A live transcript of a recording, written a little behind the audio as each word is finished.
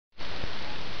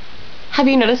Have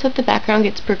you noticed that the background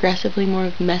gets progressively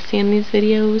more messy in these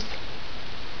videos?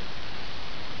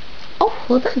 Oh,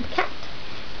 hold on, cat.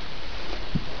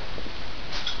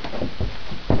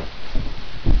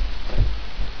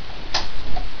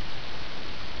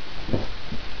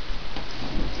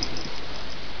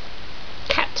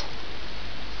 Cat.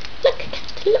 Look,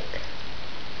 cat, look.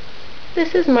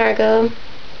 This is Margot.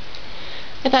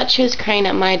 I thought she was crying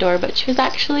at my door, but she was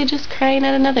actually just crying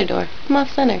at another door. I'm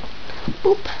off center.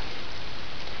 Boop.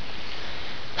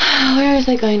 Where was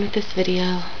I going with this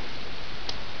video?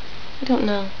 I don't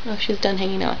know. Oh, she's done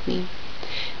hanging out with me.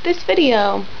 This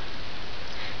video.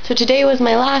 So today was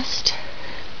my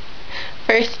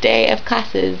first day of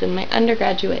classes in my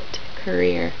undergraduate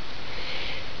career.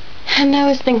 And I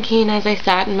was thinking as I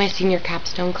sat in my senior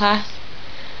capstone class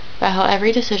about how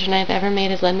every decision I've ever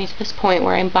made has led me to this point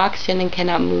where I'm boxed in and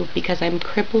cannot move because I'm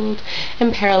crippled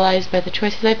and paralyzed by the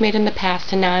choices I've made in the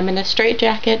past, and now I'm in a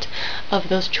straitjacket of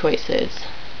those choices.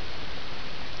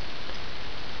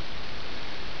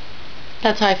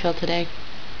 That's how I feel today.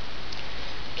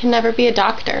 Can never be a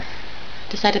doctor.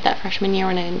 Decided that freshman year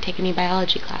when I didn't take any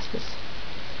biology classes.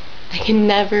 I can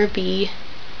never be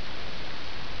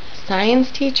a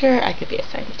science teacher. I could be a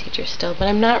science teacher still, but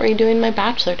I'm not redoing my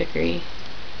bachelor degree.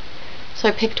 So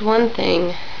I picked one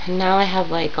thing, and now I have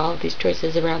like all of these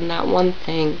choices around that one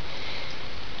thing.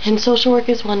 And social work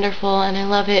is wonderful, and I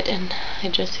love it, and I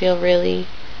just feel really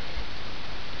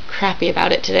crappy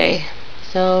about it today.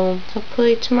 So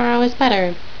hopefully tomorrow is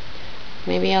better.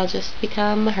 Maybe I'll just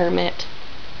become a hermit,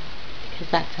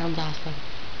 because that sounds awesome.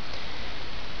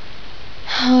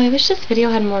 Oh, I wish this video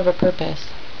had more of a purpose.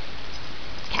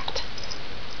 Cat.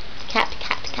 Cat,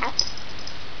 cat, cat.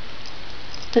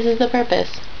 This is the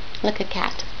purpose. Look, a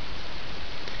cat.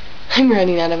 I'm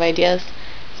running out of ideas.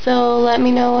 So let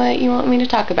me know what you want me to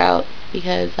talk about,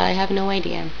 because I have no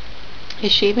idea.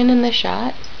 Is she even in the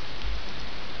shot?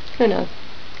 Who knows?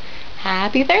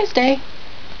 Happy Thursday!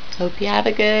 Hope you have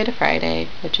a good Friday,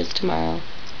 which is tomorrow.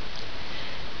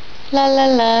 La la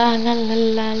la la la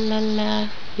la la la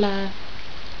la.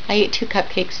 I ate 2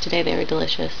 cupcakes today. They were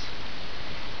delicious.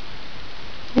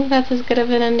 I think that's as good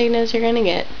of an ending as you're gonna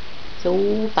get.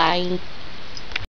 So, bye.